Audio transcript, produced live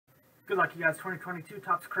Good luck, you guys. 2022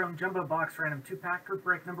 Topps Chrome Jumbo Box Random 2-pack group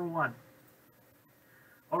break number 1.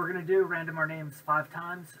 All we're going to do, random our names 5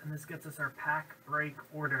 times, and this gets us our pack break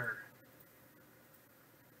order.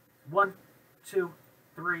 1, 2,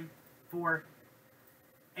 3, 4,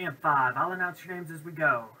 and 5. I'll announce your names as we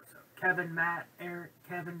go. So Kevin, Matt, Eric,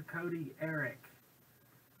 Kevin, Cody, Eric.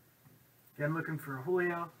 Again, looking for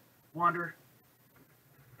Julio, Wander.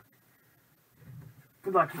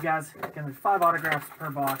 Good luck, you guys. Again, there's 5 autographs per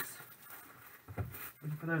box.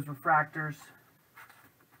 Looking for those refractors.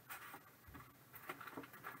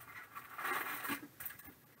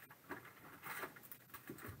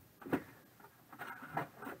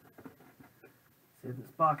 Save this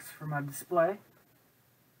box for my display.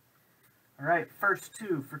 Alright, first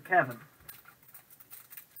 2 for Kevin.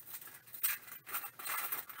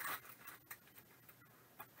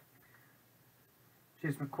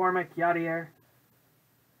 Chase McCormick, Yadier,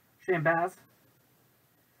 Shane Baz,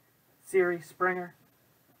 Siri, Springer,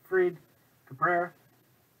 Fried, Cabrera,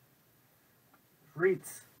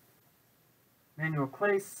 Reitz, Manuel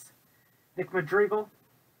Clace, Nick Madrigal,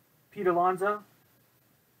 Pete Alonso,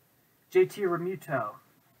 JT Remuto.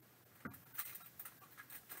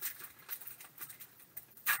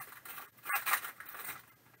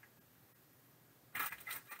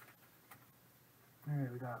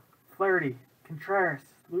 Alright, we got Flaherty, Contreras,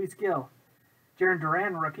 Luis Gil, Jarren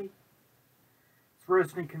Duran, rookie,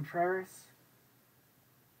 Rosny Contreras,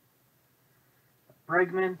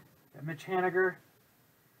 Bregman, got Mitch Haniger,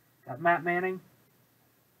 got Matt Manning,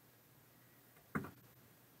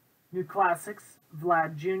 New Classics,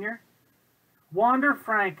 Vlad Jr., Wander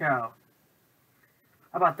Franco.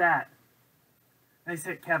 How about that? Nice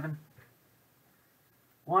hit, Kevin.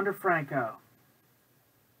 Wander Franco.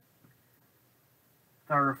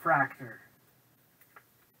 The refractor.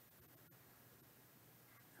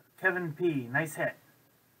 Kevin P. Nice hit.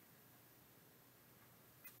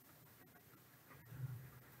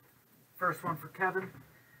 First one for Kevin.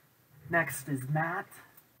 Next is Matt.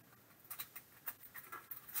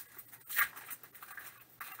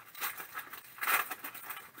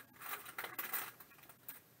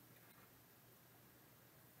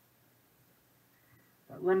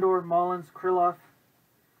 Got Lindor, Mullins, Krylov,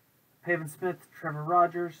 Pavin Smith, Trevor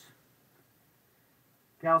Rogers,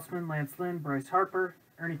 Gausman, Lance Lynn, Bryce Harper,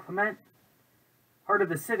 Ernie Clement, Heart of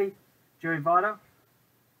the City, Joey Votto.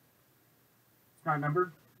 It's not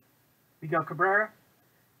numbered. Miguel Cabrera,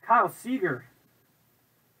 Kyle Seager,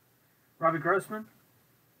 Robbie Grossman.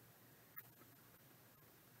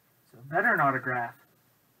 So veteran autograph.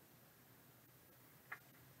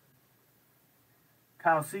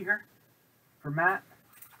 Kyle Seager for Matt.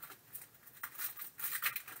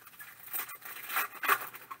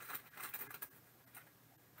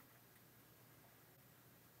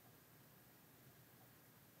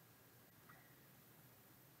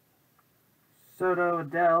 Soto,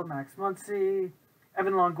 Adele, Max Muncy,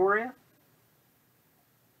 Evan Longoria.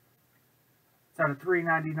 It's out of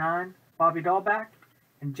 $3.99. Bobby Dahlback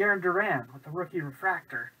and Jarren Duran with the rookie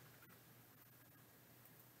refractor.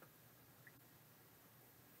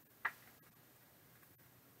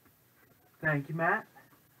 Thank you, Matt.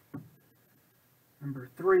 Number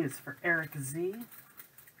 3 is for Eric Z.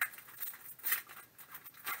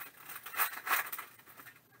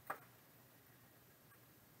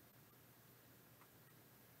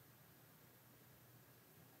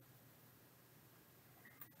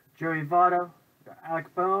 Joey Votto,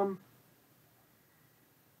 Alec Boehm,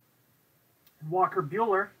 and Walker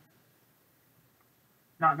Buehler,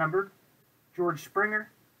 not numbered. George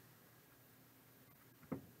Springer,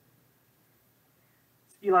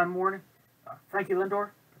 Eli Morgan, Frankie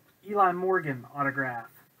Lindor, Eli Morgan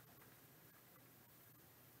autograph.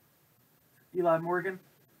 Eli Morgan.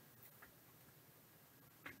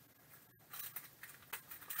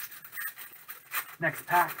 Next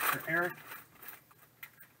pack for Eric.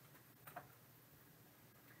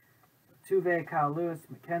 Tuve, Kyle Lewis,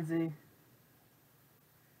 McKenzie,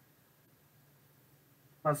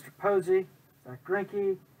 Buster Posey, Zach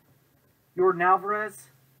Greinke, Jordan Alvarez,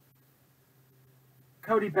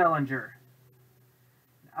 Cody Bellinger,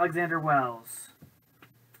 Alexander Wells.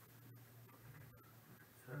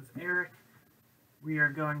 So that's Eric. We are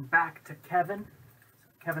going back to Kevin. So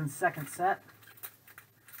Kevin's second set.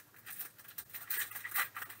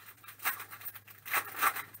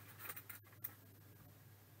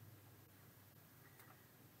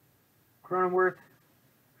 Cronenworth,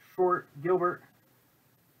 Short, Gilbert,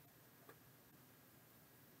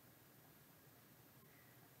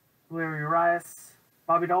 Larry Arias,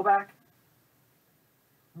 Bobby Dahlback,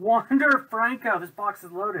 Wander Franco. This box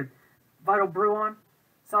is loaded. Vital Bruin,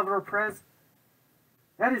 Salvador Perez,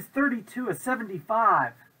 That is 32 of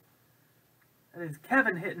 75. That is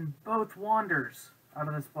Kevin hitting both Wanders out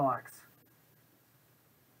of this box.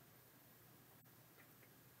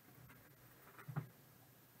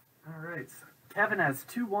 Alright, so Kevin has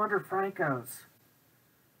 2 Wander Francos.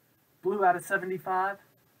 Blue out of 75.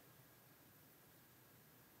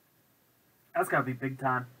 That's got to be big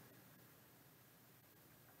time.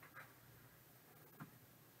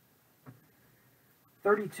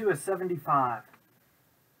 $32 of 75.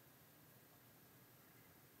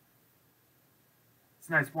 It's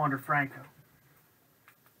a nice Wander Franco.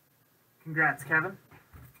 Congrats, Kevin.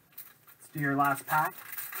 Let's do your last pack.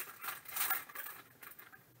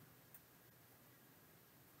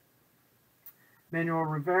 Manuel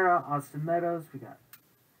Rivera, Austin Meadows. We got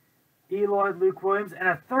Eloy, Luke Williams, and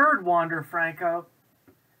a third Wander Franco.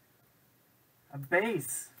 A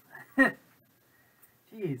base.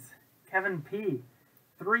 Jeez. Kevin P.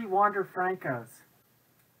 3 Wander Francos.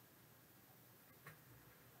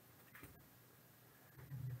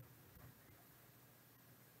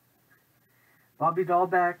 Bobby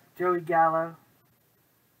Dahlbeck, Joey Gallo,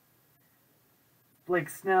 Blake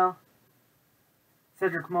Snell,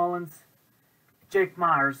 Cedric Mullins, Jake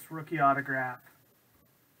Myers, rookie autograph.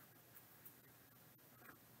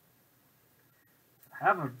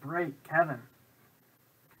 Have a break, Kevin.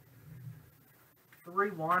 3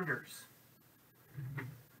 Wanders.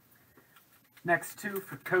 Next 2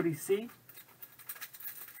 for Cody C.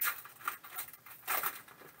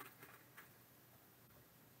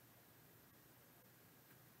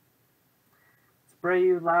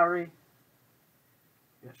 Brayu, Lowry,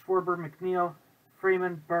 Schwarber, McNeil,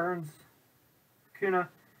 Freeman, Burns, Kuna,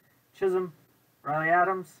 Chisholm, Riley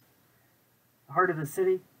Adams, Heart of the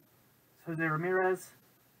City, Jose Ramirez,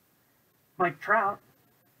 Mike Trout,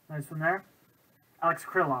 nice one there, Alex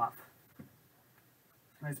Krylov,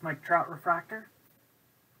 nice Mike Trout refractor.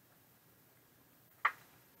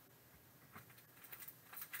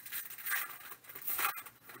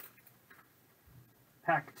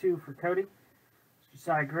 Pack 2 for Cody.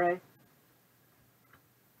 Josiah Gray,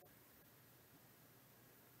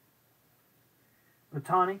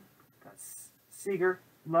 Otani, got Seager,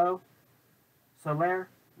 Lowe, Soler,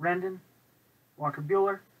 Rendon, Walker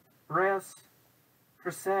Buehler, Reyes,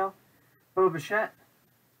 Chris Sale, Bo Bichette,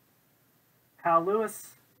 Kyle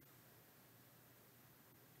Lewis,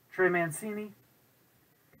 Trey Mancini,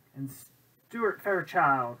 and Stuart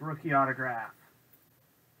Fairchild, rookie autograph.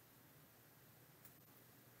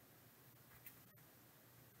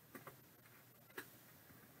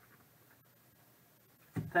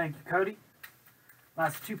 Thank you, Cody.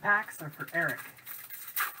 Last 2 packs are for Eric.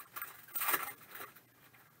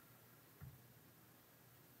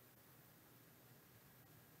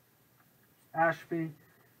 Ashby,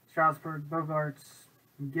 Strasburg, Bogarts,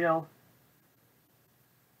 McGill,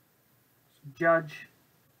 Judge,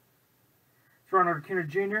 Ronald Acuna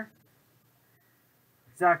Jr.,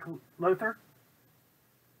 Zach Lothar,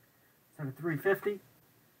 350,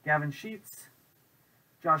 Gavin Sheets,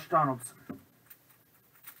 Josh Donaldson.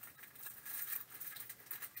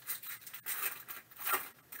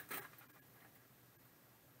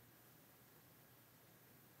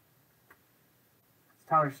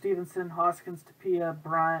 Tyler Stevenson, Hoskins, Tapia,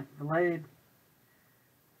 Bryant, Valade,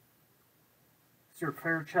 Stuart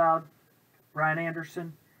Fairchild, Brian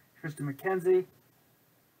Anderson, Tristan McKenzie,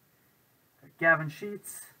 Gavin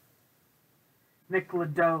Sheets, Nick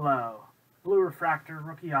Lodolo, Blue Refractor,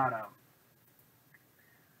 rookie auto.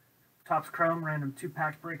 Topps Chrome, random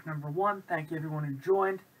 2-pack break number 1. Thank you everyone who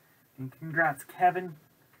joined. And congrats, Kevin.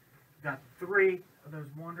 You got 3 of those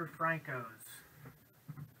Wander Francos.